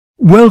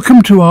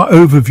Welcome to our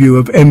overview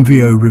of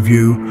Minvo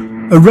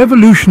Review, a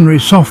revolutionary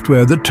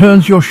software that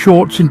turns your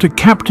shorts into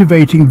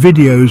captivating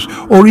videos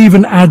or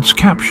even adds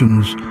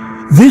captions.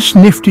 This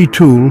nifty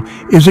tool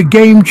is a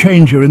game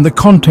changer in the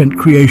content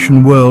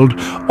creation world,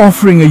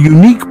 offering a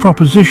unique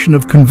proposition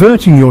of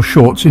converting your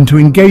shorts into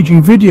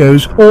engaging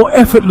videos or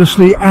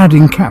effortlessly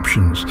adding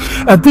captions.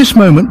 At this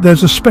moment,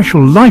 there's a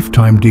special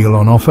lifetime deal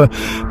on offer,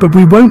 but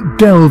we won't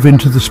delve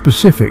into the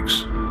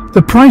specifics.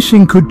 The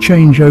pricing could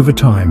change over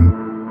time,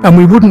 and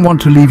we wouldn't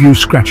want to leave you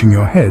scratching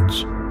your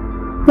heads.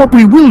 What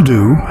we will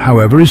do,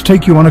 however, is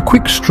take you on a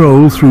quick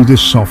stroll through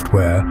this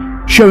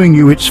software, showing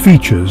you its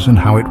features and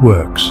how it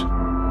works.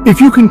 If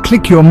you can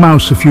click your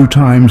mouse a few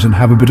times and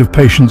have a bit of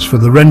patience for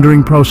the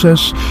rendering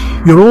process,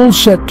 you're all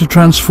set to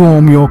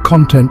transform your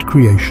content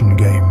creation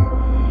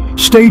game.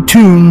 Stay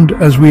tuned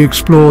as we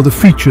explore the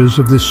features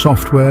of this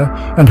software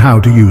and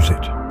how to use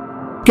it.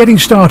 Getting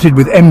started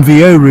with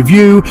Minvo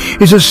Review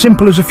is as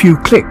simple as a few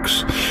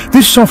clicks.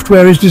 This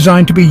software is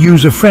designed to be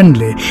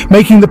user-friendly,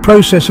 making the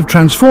process of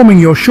transforming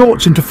your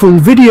shorts into full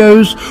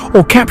videos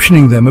or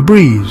captioning them a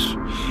breeze.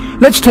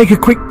 Let's take a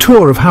quick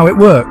tour of how it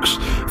works.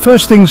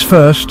 First things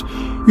first,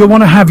 you'll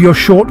want to have your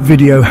short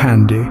video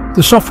handy.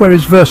 The software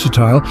is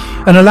versatile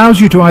and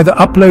allows you to either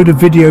upload a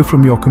video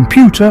from your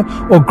computer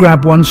or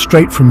grab one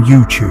straight from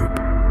YouTube.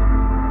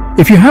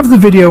 If you have the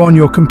video on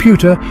your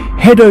computer,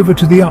 head over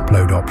to the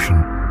upload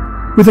option.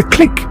 With a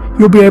click,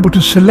 you'll be able to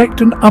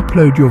select and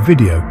upload your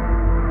video.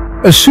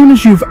 As soon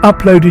as you've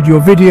uploaded your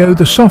video,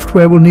 the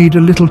software will need a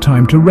little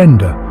time to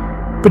render.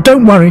 But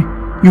don't worry,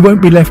 you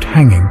won't be left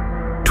hanging,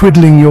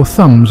 twiddling your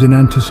thumbs in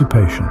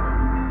anticipation.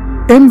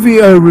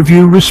 Minvo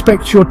Review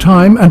respects your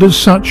time, and as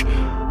such,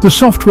 the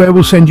software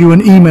will send you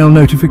an email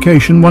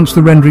notification once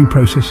the rendering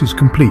process is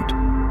complete.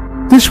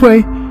 This way,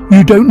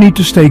 you don't need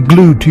to stay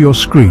glued to your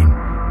screen.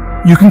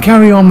 You can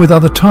carry on with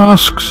other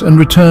tasks and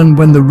return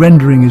when the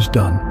rendering is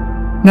done.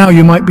 Now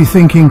you might be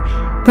thinking,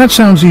 that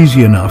sounds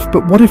easy enough,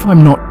 but what if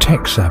I'm not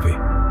tech savvy?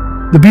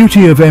 The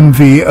beauty of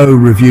Minvo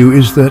Review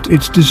is that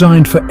it's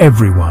designed for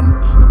everyone.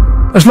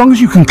 As long as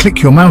you can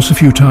click your mouse a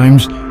few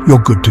times, you're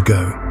good to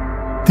go.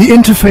 The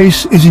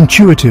interface is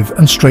intuitive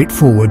and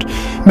straightforward,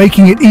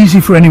 making it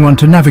easy for anyone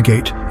to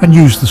navigate and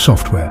use the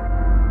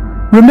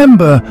software.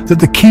 Remember that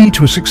the key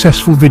to a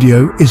successful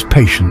video is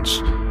patience.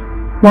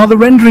 While the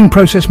rendering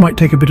process might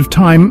take a bit of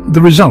time,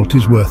 the result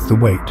is worth the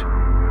wait.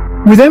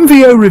 With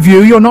Minvo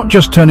Review, you're not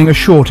just turning a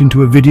short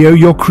into a video,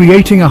 you're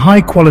creating a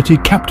high-quality,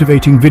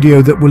 captivating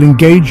video that will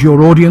engage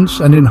your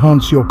audience and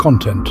enhance your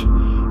content.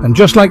 And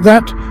just like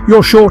that,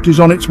 your short is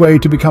on its way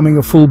to becoming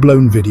a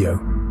full-blown video.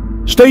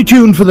 Stay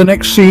tuned for the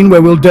next scene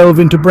where we'll delve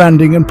into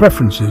branding and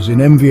preferences in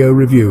Minvo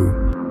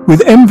Review.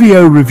 With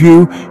Minvo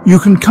Review, you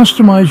can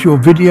customize your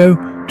video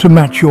to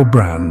match your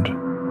brand.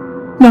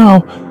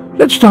 Now,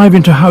 let's dive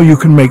into how you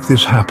can make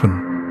this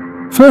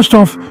happen. First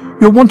off,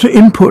 you'll want to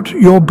input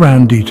your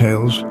brand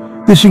details.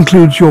 This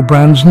includes your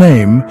brand's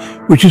name,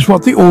 which is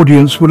what the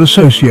audience will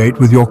associate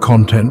with your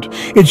content.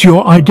 It's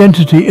your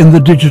identity in the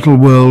digital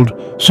world,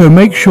 so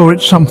make sure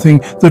it's something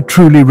that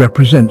truly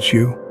represents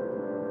you.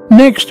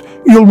 Next,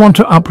 you'll want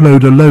to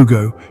upload a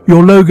logo.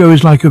 Your logo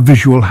is like a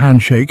visual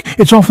handshake.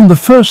 It's often the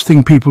first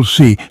thing people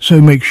see,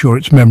 so make sure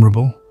it's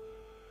memorable.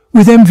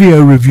 With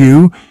Minvo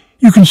Review,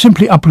 you can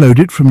simply upload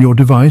it from your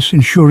device,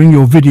 ensuring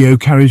your video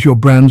carries your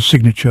brand's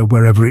signature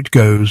wherever it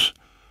goes.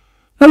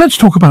 Now let's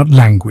talk about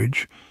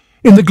language.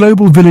 In the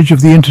global village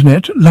of the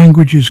internet,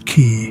 language is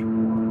key.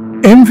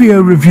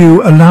 Minvo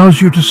Review allows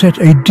you to set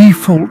a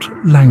default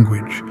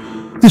language.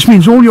 This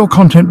means all your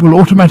content will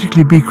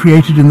automatically be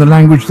created in the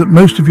language that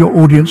most of your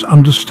audience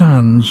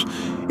understands.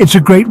 It's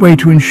a great way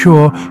to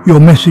ensure your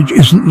message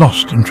isn't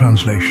lost in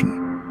translation.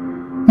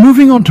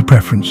 Moving on to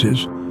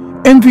preferences,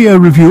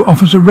 Minvo Review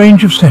offers a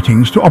range of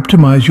settings to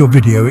optimize your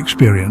video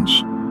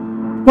experience.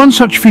 One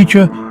such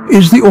feature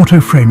is the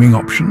auto-framing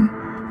option.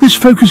 This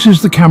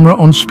focuses the camera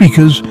on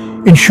speakers,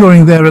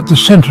 ensuring they're at the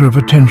center of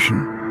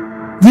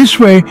attention. This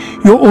way,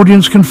 your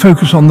audience can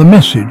focus on the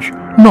message,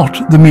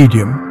 not the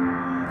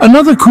medium.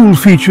 Another cool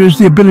feature is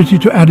the ability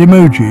to add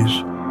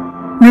emojis.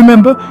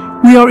 Remember,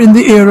 we are in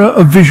the era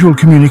of visual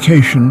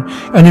communication,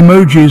 and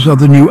emojis are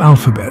the new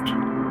alphabet.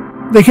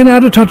 They can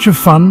add a touch of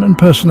fun and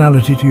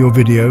personality to your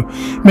video,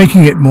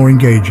 making it more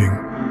engaging.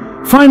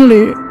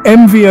 Finally,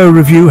 Minvo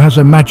Review has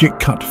a magic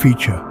cut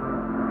feature.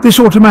 This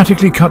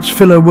automatically cuts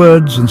filler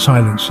words and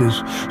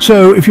silences,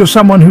 so if you're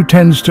someone who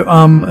tends to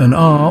and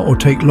ah or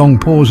take long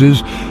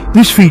pauses,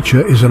 this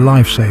feature is a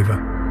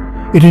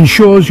lifesaver. It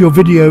ensures your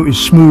video is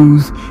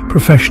smooth,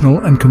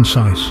 professional and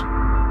concise.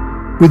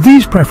 With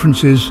these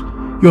preferences,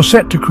 you're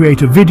set to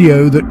create a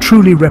video that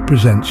truly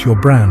represents your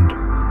brand.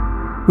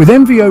 With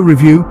Minvo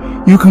Review,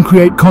 you can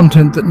create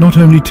content that not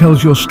only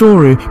tells your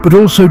story, but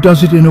also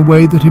does it in a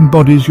way that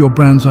embodies your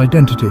brand's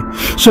identity.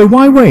 So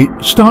why wait?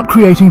 Start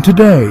creating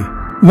today.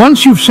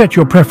 Once you've set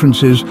your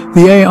preferences,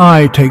 the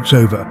AI takes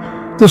over.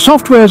 The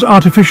software's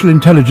artificial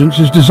intelligence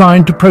is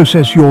designed to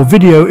process your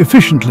video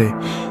efficiently.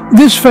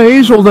 This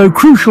phase, although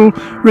crucial,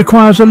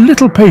 requires a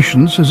little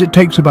patience as it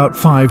takes about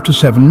 5 to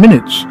 7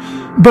 minutes.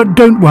 But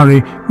don't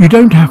worry, you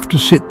don't have to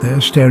sit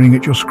there staring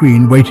at your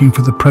screen waiting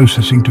for the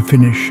processing to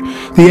finish.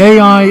 The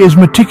AI is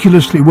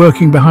meticulously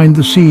working behind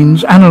the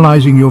scenes,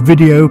 analyzing your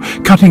video,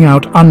 cutting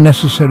out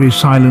unnecessary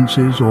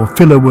silences or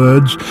filler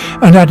words,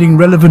 and adding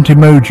relevant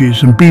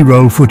emojis and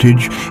B-roll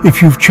footage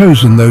if you've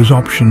chosen those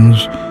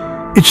options.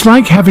 It's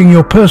like having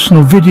your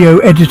personal video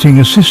editing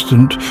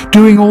assistant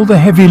doing all the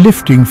heavy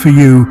lifting for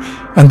you.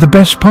 And the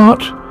best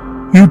part?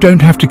 You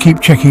don't have to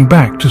keep checking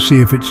back to see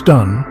if it's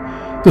done.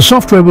 The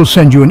software will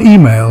send you an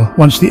email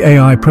once the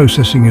AI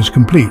processing is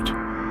complete.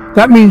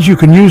 That means you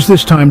can use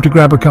this time to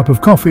grab a cup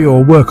of coffee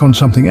or work on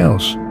something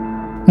else.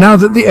 Now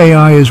that the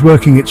AI is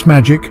working its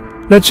magic,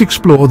 let's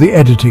explore the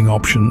editing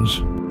options.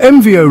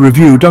 Minvo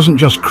Review doesn't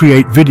just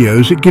create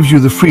videos, it gives you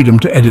the freedom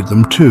to edit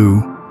them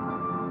too.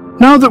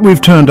 Now that we've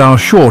turned our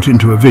short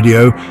into a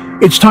video,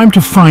 it's time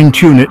to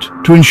fine-tune it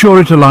to ensure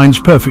it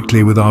aligns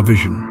perfectly with our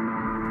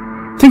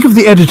vision. Think of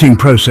the editing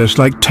process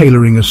like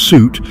tailoring a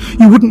suit.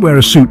 You wouldn't wear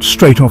a suit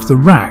straight off the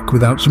rack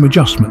without some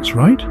adjustments,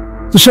 right?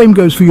 The same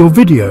goes for your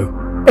video.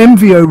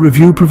 Minvo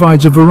Review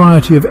provides a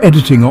variety of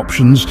editing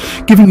options,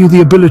 giving you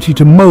the ability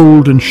to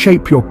mold and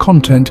shape your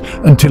content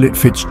until it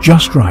fits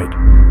just right.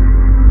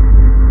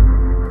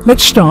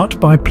 Let's start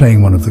by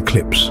playing one of the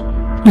clips.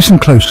 Listen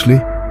closely,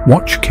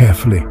 watch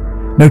carefully.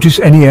 Notice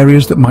any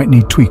areas that might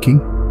need tweaking.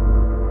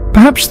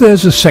 Perhaps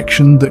there's a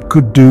section that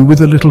could do with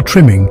a little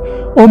trimming,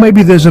 or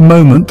maybe there's a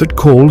moment that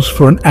calls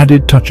for an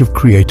added touch of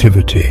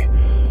creativity.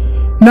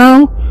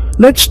 Now,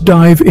 let's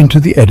dive into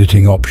the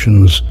editing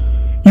options.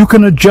 You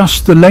can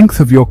adjust the length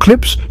of your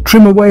clips,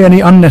 trim away any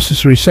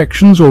unnecessary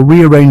sections, or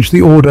rearrange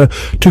the order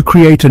to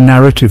create a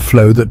narrative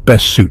flow that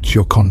best suits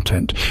your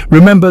content.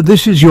 Remember,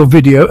 this is your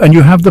video and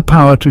you have the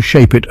power to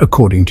shape it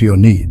according to your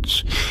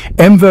needs.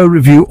 Minvo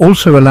Review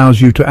also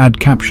allows you to add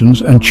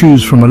captions and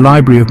choose from a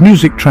library of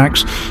music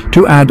tracks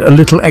to add a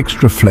little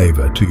extra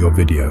flavor to your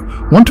video.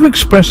 Want to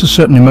express a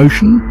certain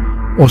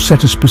emotion or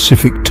set a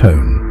specific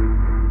tone?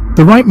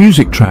 The right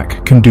music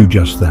track can do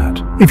just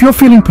that. If you're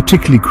feeling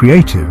particularly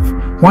creative,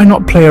 why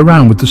not play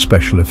around with the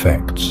special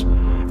effects?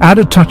 Add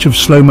a touch of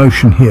slow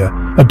motion here,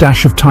 a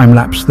dash of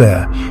time-lapse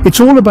there. It's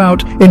all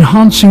about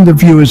enhancing the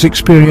viewer's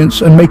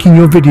experience and making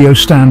your video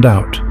stand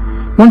out.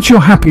 Once you're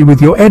happy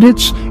with your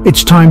edits,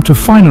 it's time to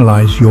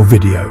finalize your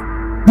video.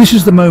 This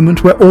is the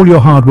moment where all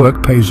your hard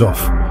work pays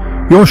off.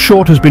 Your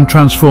short has been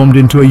transformed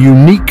into a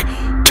unique,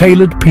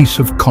 tailored piece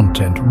of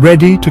content,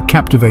 ready to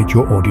captivate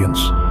your audience.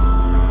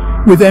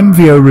 With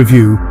Minvo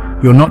Review,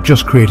 you're not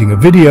just creating a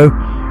video,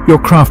 you're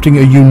crafting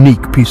a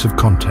unique piece of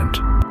content.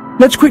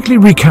 Let's quickly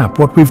recap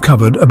what we've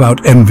covered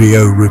about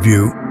Minvo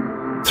Review.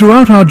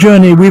 Throughout our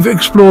journey, we've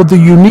explored the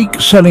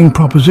unique selling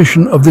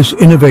proposition of this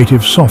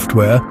innovative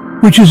software,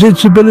 which is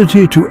its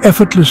ability to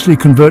effortlessly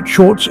convert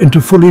shorts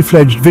into fully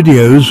fledged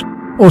videos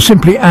or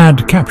simply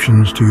add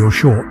captions to your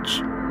shorts.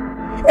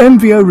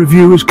 Minvo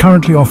Review is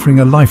currently offering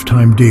a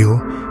lifetime deal,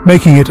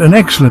 making it an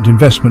excellent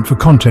investment for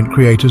content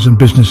creators and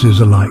businesses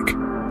alike.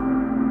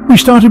 We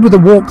started with a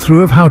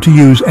walkthrough of how to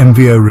use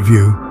Minvo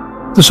Review.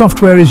 The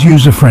software is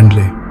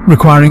user-friendly,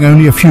 requiring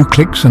only a few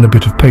clicks and a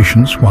bit of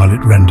patience while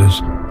it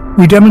renders.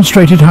 We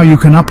demonstrated how you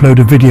can upload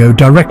a video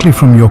directly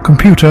from your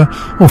computer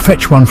or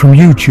fetch one from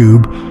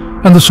YouTube,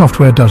 and the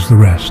software does the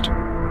rest.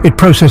 It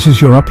processes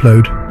your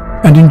upload,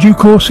 and in due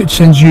course it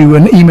sends you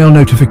an email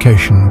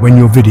notification when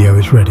your video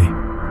is ready.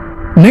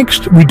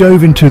 Next, we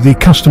dove into the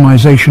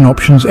customization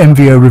options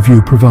Minvo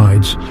Review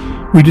provides.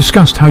 We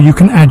discussed how you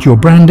can add your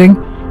branding,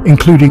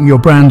 including your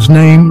brand's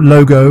name,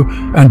 logo,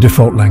 and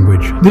default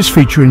language. This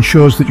feature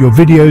ensures that your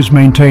videos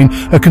maintain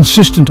a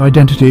consistent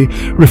identity,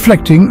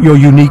 reflecting your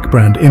unique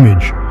brand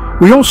image.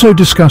 We also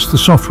discussed the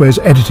software's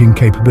editing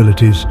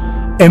capabilities.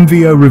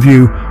 Minvo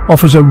Review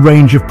offers a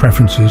range of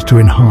preferences to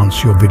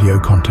enhance your video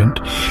content.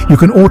 You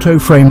can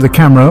auto-frame the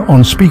camera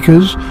on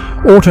speakers,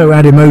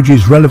 auto-add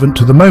emojis relevant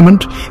to the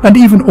moment, and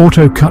even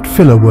auto-cut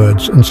filler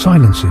words and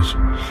silences.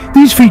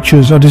 These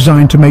features are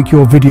designed to make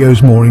your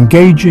videos more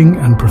engaging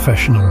and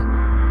professional.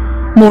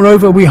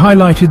 Moreover, we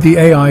highlighted the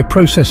AI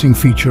processing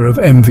feature of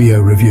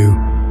Minvo Review.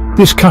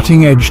 This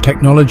cutting-edge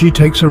technology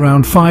takes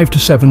around 5 to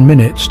 7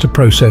 minutes to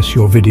process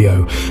your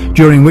video,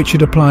 during which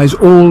it applies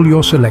all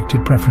your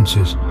selected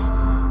preferences.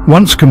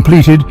 Once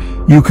completed,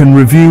 you can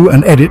review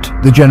and edit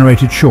the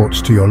generated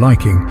shorts to your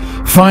liking.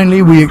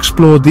 Finally, we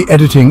explored the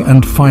editing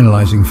and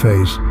finalizing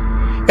phase.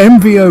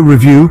 Minvo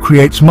Review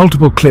creates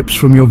multiple clips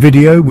from your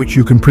video, which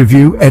you can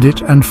preview,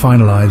 edit, and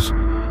finalize.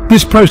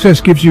 This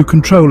process gives you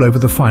control over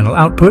the final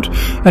output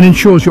and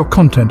ensures your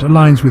content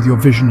aligns with your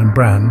vision and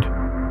brand.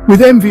 With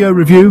Minvo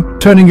Review,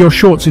 turning your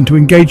shorts into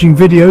engaging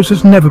videos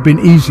has never been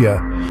easier.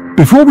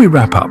 Before we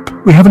wrap up,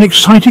 we have an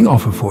exciting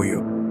offer for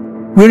you.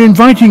 We're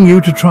inviting you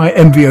to try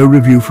Minvo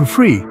Review for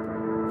free.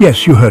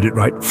 Yes, you heard it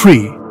right,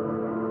 free.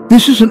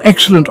 This is an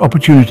excellent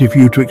opportunity for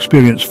you to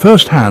experience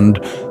firsthand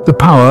the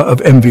power of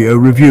Minvo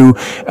Review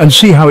and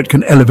see how it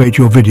can elevate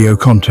your video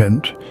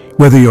content.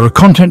 Whether you're a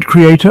content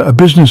creator, a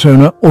business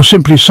owner, or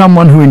simply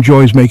someone who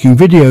enjoys making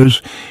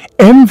videos,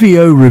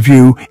 MVO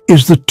Review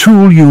is the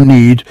tool you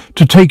need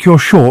to take your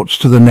shorts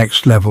to the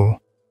next level.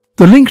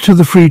 The link to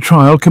the free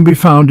trial can be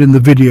found in the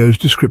video's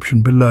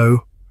description below.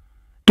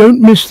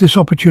 Don't miss this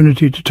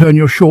opportunity to turn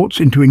your shorts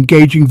into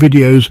engaging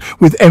videos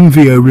with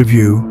MVO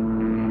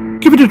Review.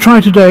 Give it a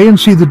try today and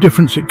see the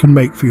difference it can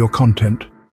make for your content.